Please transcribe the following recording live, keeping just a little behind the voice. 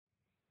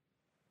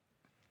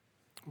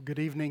Well, good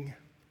evening.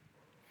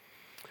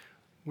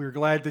 We're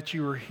glad that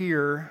you are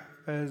here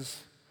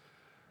as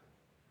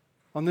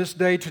on this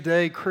day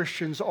today,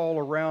 Christians all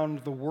around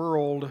the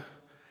world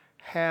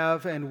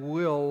have and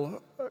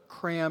will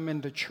cram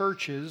into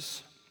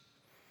churches.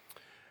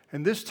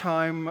 And this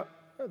time,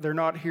 they're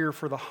not here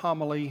for the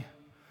homily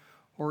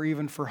or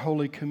even for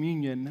Holy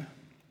Communion.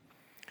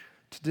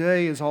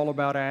 Today is all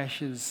about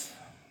ashes.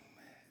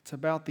 It's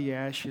about the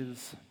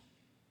ashes.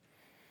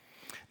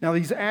 Now,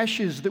 these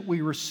ashes that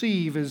we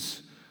receive,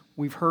 as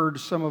we've heard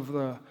some of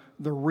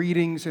the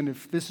readings, and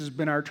if this has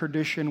been our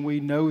tradition, we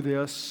know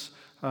this.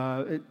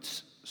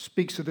 It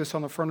speaks to this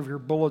on the front of your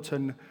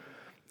bulletin.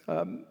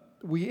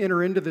 We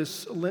enter into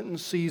this Lenten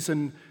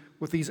season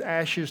with these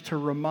ashes to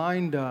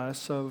remind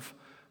us of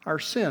our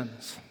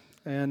sins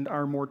and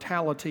our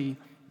mortality.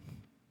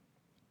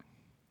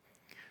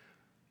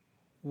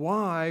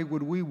 Why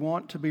would we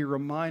want to be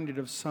reminded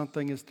of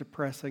something as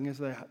depressing as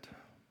that?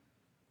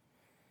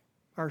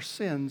 Our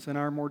sins and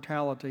our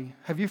mortality.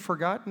 Have you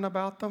forgotten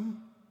about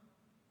them?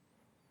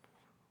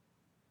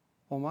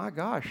 Well, my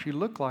gosh, you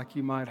look like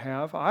you might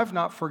have. I've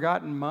not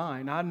forgotten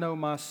mine. I know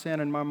my sin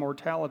and my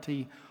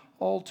mortality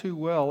all too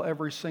well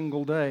every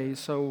single day.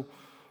 So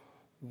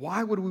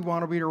why would we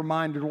want to be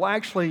reminded? Well,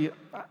 actually,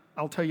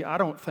 I'll tell you, I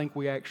don't think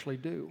we actually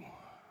do.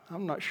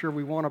 I'm not sure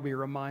we want to be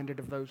reminded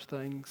of those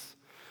things.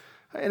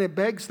 And it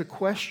begs the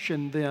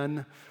question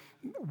then,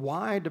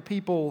 why do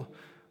people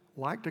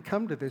like to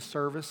come to this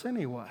service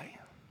anyway?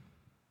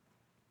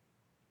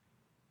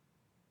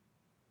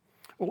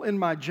 Well, in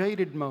my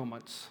jaded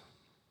moments,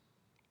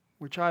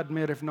 which I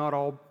admit if not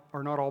all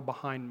are not all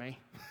behind me,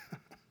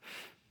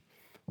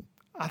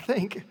 I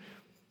think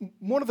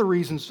one of the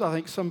reasons I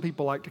think some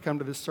people like to come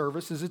to this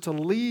service is it's a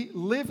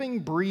living,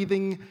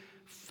 breathing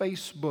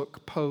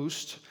Facebook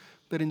post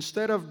that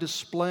instead of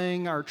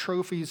displaying our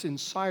trophies in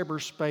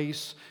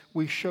cyberspace,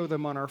 we show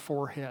them on our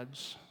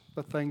foreheads,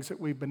 the things that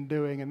we've been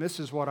doing. And this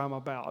is what I'm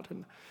about,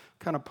 and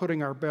kind of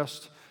putting our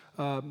best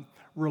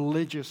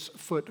religious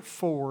foot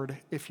forward,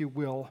 if you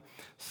will.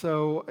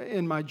 So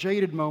in my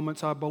jaded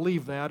moments, I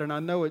believe that, and I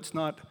know it's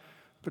not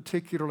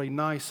particularly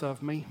nice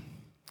of me.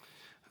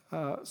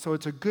 So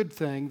it's a good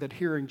thing that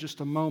here in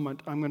just a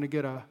moment, I'm going to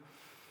get a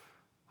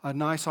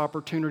nice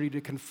opportunity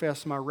to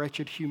confess my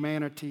wretched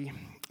humanity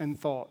and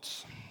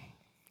thoughts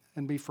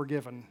and be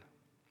forgiven.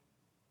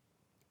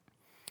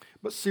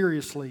 But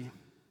seriously,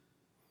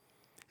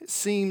 it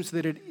seems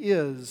that it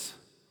is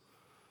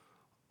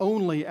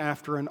only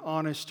after an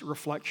honest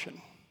reflection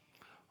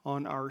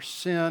on our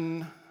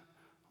sin,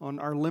 on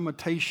our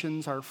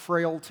limitations, our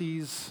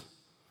frailties,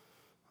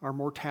 our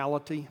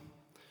mortality,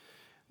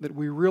 that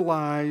we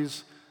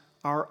realize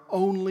our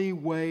only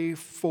way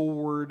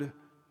forward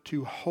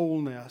to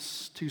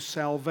wholeness, to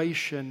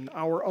salvation,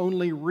 our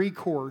only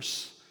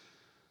recourse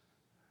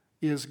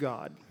is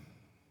God.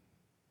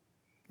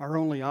 Our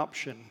only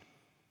option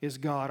is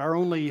God. Our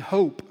only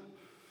hope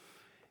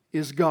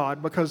is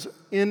God, because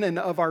in and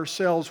of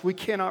ourselves, we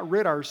cannot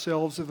rid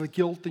ourselves of the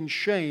guilt and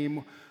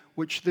shame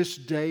which this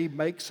day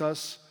makes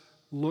us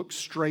look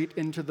straight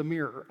into the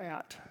mirror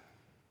at.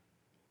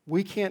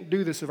 We can't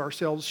do this of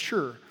ourselves.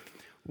 Sure,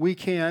 we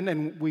can,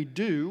 and we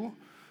do,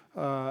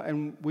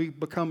 and we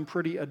become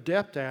pretty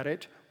adept at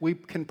it. We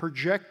can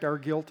project our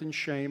guilt and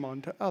shame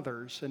onto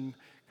others and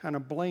kind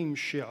of blame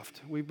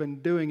shift. We've been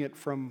doing it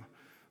from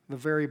the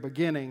very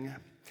beginning.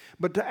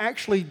 But to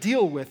actually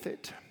deal with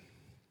it,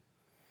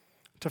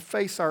 to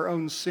face our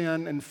own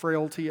sin and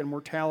frailty and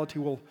mortality,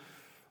 well,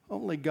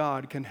 only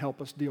God can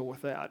help us deal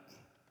with that.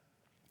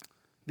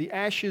 The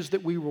ashes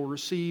that we will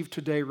receive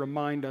today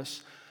remind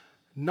us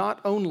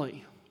not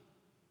only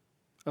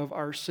of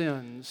our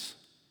sins,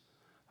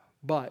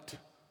 but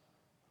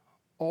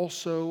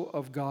also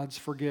of God's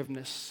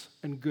forgiveness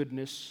and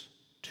goodness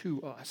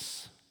to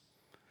us.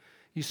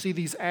 You see,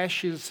 these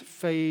ashes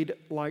fade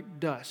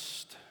like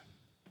dust.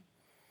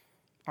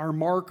 Our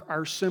mark,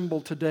 our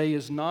symbol today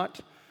is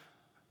not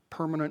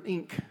permanent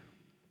ink.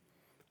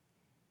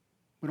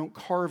 We don't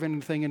carve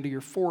anything into your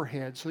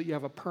forehead so that you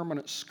have a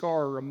permanent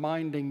scar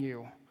reminding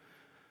you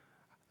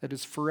that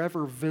is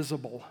forever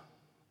visible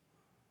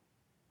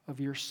of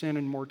your sin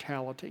and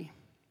mortality.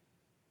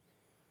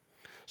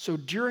 So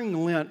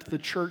during Lent, the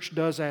church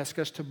does ask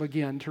us to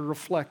begin to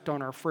reflect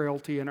on our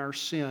frailty and our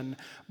sin,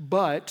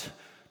 but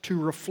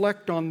to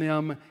reflect on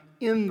them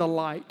in the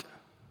light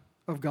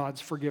of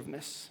God's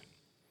forgiveness.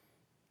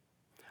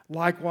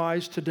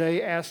 Likewise,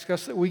 today asks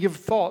us that we give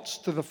thoughts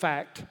to the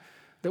fact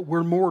that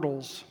we're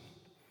mortals,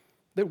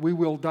 that we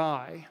will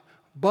die,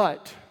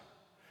 but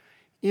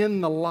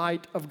in the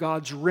light of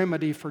God's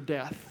remedy for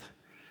death,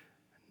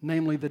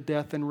 namely the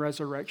death and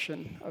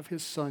resurrection of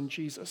His Son,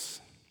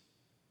 Jesus.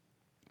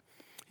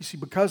 You see,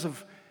 because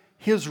of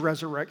His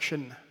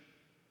resurrection,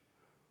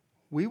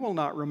 we will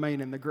not remain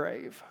in the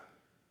grave.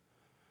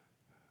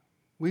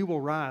 We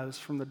will rise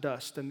from the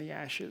dust and the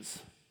ashes.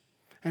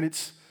 And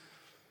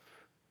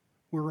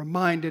we're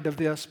reminded of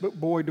this, but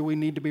boy, do we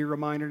need to be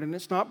reminded. And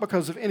it's not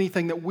because of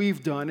anything that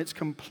we've done. It's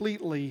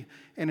completely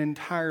and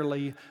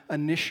entirely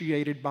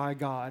initiated by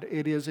God.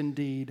 It is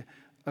indeed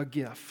a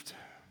gift.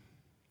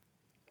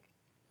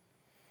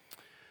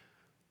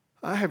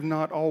 I have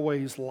not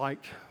always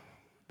liked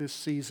this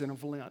season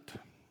of Lent,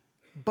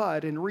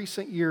 but in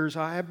recent years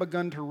I have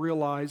begun to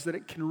realize that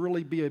it can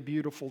really be a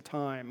beautiful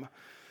time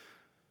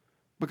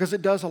because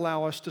it does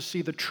allow us to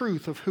see the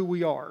truth of who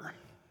we are,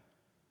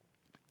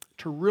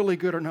 to really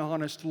get an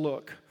honest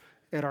look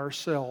at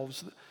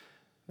ourselves,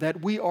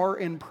 that we are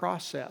in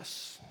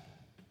process.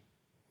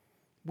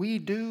 We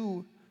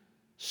do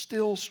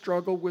still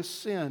struggle with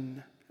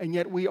sin, and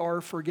yet we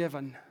are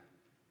forgiven.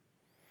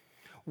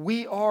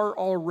 We are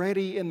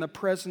already in the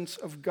presence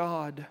of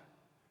God,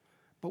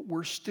 but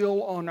we're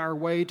still on our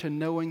way to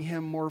knowing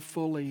Him more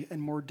fully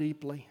and more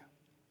deeply.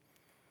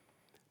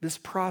 This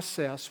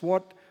process,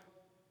 what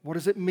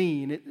does it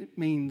mean? It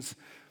means,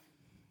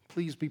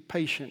 please be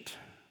patient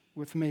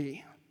with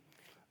me.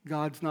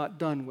 God's not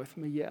done with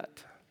me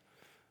yet.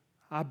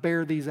 I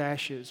bear these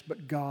ashes,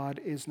 but God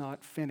is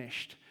not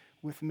finished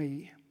with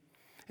me.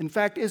 In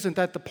fact, isn't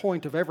that the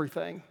point of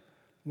everything?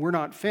 We're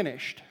not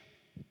finished.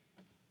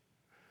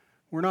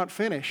 We're not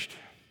finished.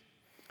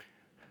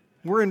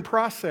 We're in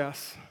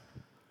process.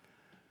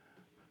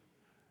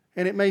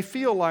 And it may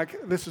feel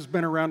like this has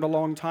been around a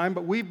long time,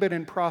 but we've been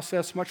in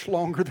process much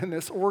longer than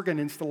this organ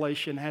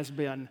installation has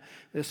been.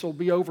 This will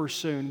be over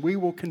soon. We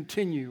will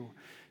continue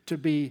to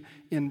be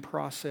in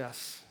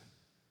process.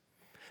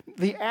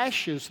 The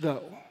ashes,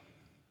 though,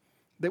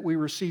 that we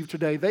receive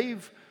today,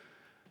 they've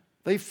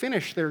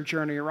finished their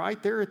journey,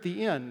 right? They're at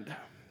the end.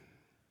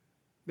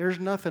 There's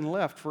nothing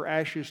left for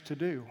ashes to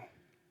do.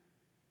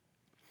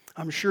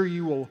 I'm sure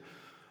you will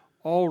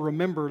all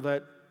remember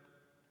that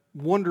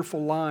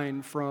wonderful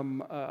line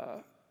from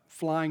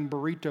Flying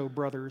Burrito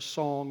Brothers'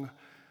 song,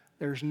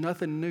 "There's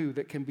nothing new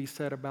that can be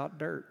said about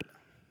dirt."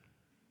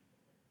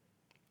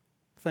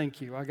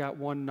 Thank you. I got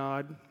one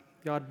nod.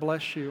 God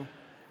bless you.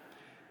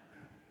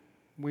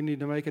 We need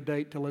to make a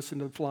date to listen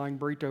to the Flying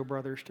Burrito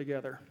Brothers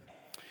together.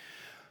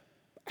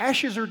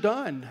 Ashes are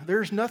done.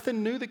 There's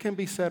nothing new that can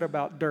be said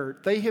about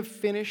dirt. They have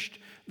finished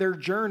their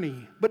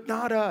journey, but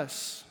not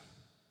us.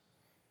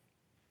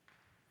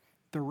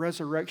 The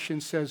resurrection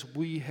says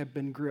we have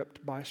been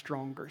gripped by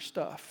stronger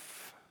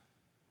stuff.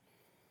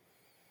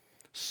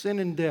 Sin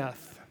and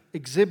death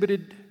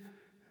exhibited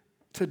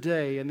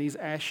today in these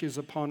ashes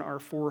upon our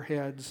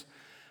foreheads,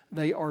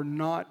 they are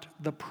not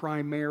the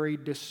primary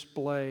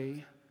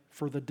display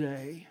for the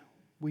day.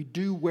 We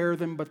do wear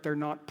them, but they're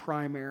not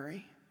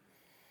primary.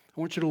 I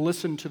want you to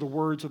listen to the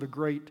words of the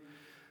great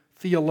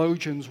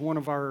theologians, one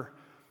of our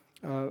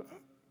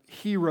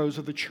heroes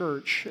of the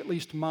church, at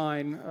least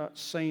mine,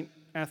 St.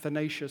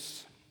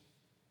 Athanasius.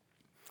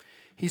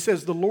 He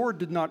says, "The Lord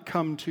did not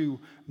come to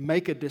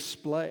make a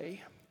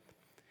display.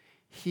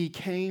 He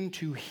came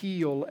to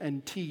heal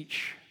and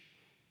teach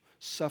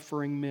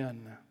suffering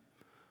men."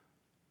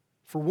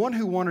 For one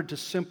who wanted to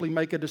simply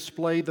make a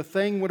display, the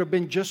thing would have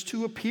been just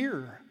to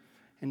appear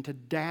and to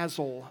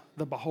dazzle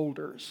the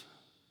beholders.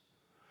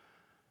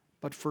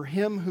 But for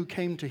Him who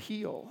came to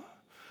heal,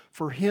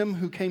 for Him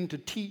who came to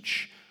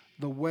teach,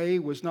 the way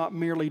was not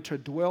merely to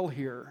dwell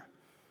here,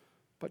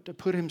 but to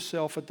put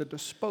Himself at the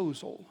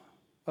disposal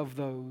of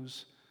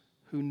those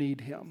who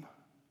need Him.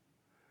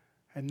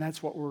 And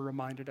that's what we're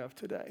reminded of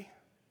today.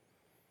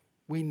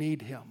 We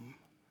need Him,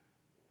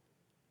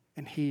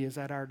 and He is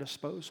at our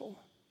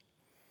disposal.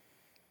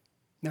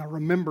 Now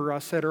remember, I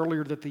said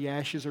earlier that the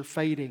ashes are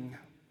fading.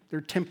 They're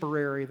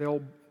temporary.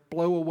 They'll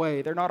blow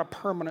away. They're not a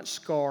permanent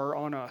scar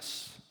on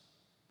us.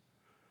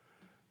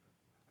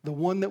 The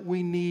one that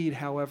we need,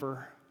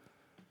 however,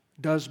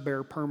 does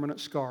bear permanent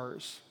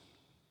scars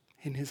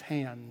in His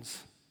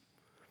hands,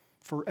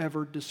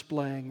 forever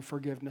displaying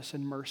forgiveness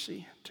and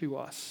mercy to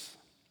us.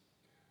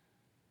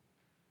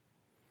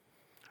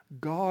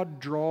 God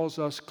draws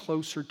us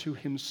closer to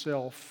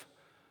Himself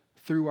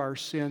through our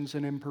sins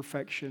and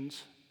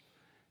imperfections.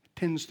 It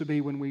tends to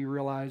be when we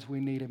realize we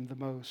need Him the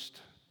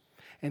most.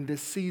 And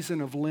this season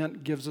of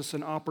Lent gives us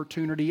an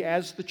opportunity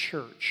as the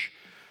church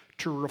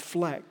to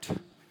reflect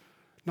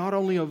not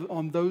only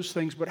on those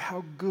things, but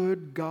how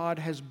good God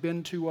has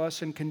been to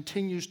us and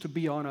continues to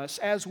be on us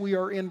as we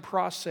are in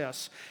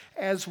process,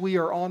 as we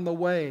are on the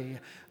way,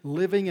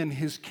 living in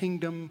His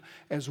kingdom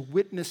as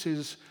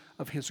witnesses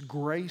of His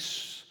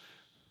grace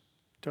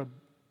to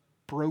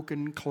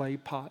broken clay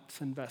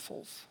pots and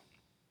vessels.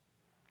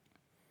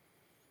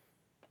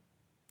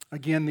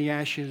 Again, the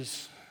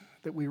ashes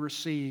that we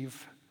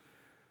receive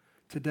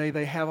today,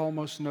 they have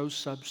almost no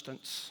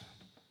substance.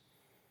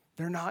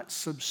 They're not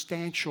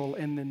substantial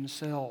in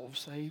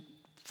themselves. They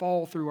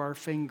fall through our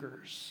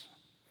fingers.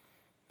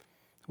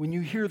 When you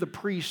hear the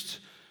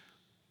priests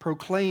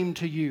proclaim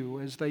to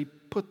you as they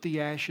put the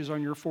ashes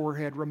on your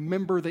forehead,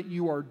 "Remember that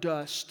you are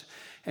dust,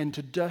 and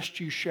to dust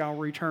you shall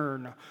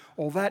return."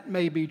 Well, that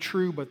may be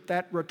true, but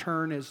that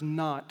return is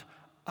not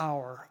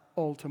our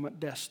ultimate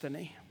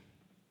destiny.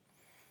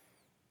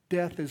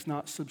 Death is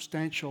not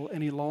substantial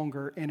any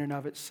longer in and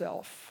of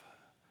itself,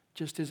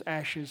 just as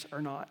ashes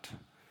are not.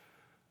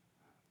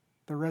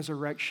 The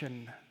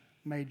resurrection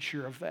made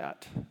sure of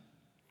that.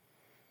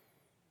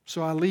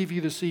 So I leave you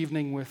this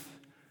evening with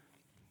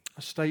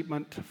a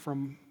statement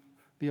from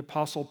the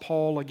Apostle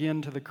Paul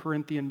again to the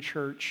Corinthian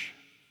church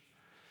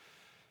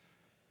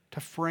to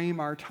frame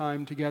our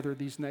time together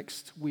these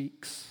next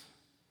weeks.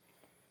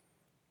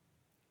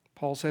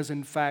 Paul says,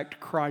 in fact,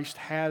 Christ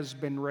has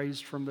been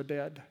raised from the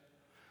dead,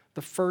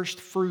 the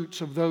first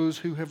fruits of those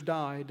who have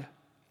died.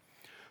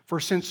 For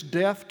since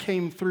death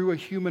came through a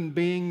human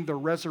being, the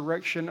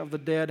resurrection of the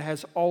dead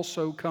has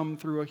also come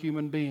through a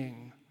human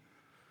being.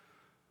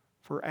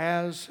 For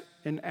as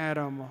in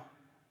Adam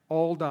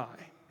all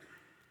die,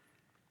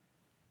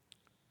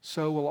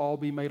 so will all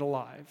be made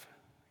alive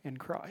in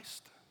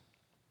Christ.